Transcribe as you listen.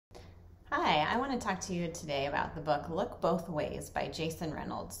I want to talk to you today about the book Look Both Ways by Jason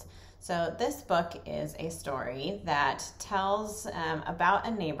Reynolds. So this book is a story that tells about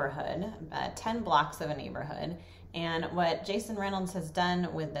a neighborhood, 10 blocks of a neighborhood. And what Jason Reynolds has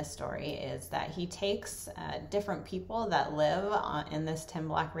done with this story is that he takes different people that live in this 10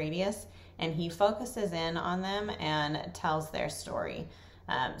 block radius and he focuses in on them and tells their story.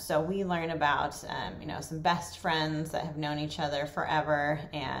 So we learn about, some best friends that have known each other forever,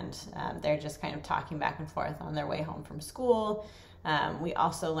 and they're just kind of talking back and forth on their way home from school. We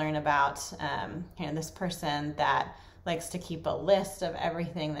also learn about this person that likes to keep a list of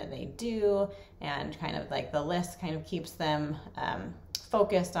everything that they do, and kind of like the list kind of keeps them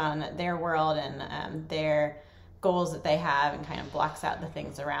focused on their world and their goals that they have, and kind of blocks out the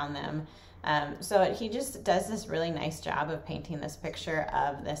things around them. So he just does this really nice job of painting this picture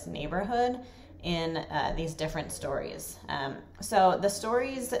of this neighborhood in these different stories. So the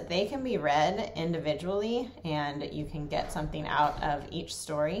stories, they can be read individually and you can get something out of each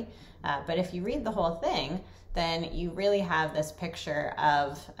story. But if you read the whole thing, then you really have this picture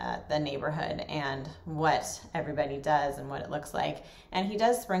of the neighborhood and what everybody does and what it looks like. And he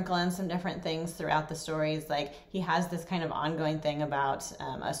does sprinkle in some different things throughout the stories. Like he has this kind of ongoing thing about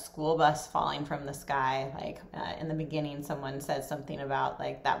a school bus falling from the sky. Like in the beginning, someone says something about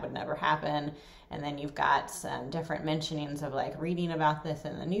like that would never happen. And then you've got some different mentionings of like reading about this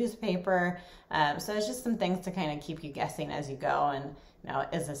in the newspaper. So it's just some things to kind of keep you guessing as you go. And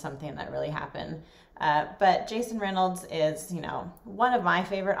is this something that really happened? But Jason Reynolds is, one of my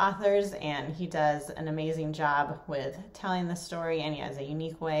favorite authors, and he does an amazing job with telling the story, and he has a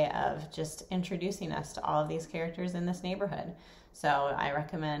unique way of just introducing us to all of these characters in this neighborhood. So I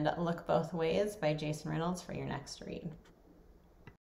recommend Look Both Ways by Jason Reynolds for your next read.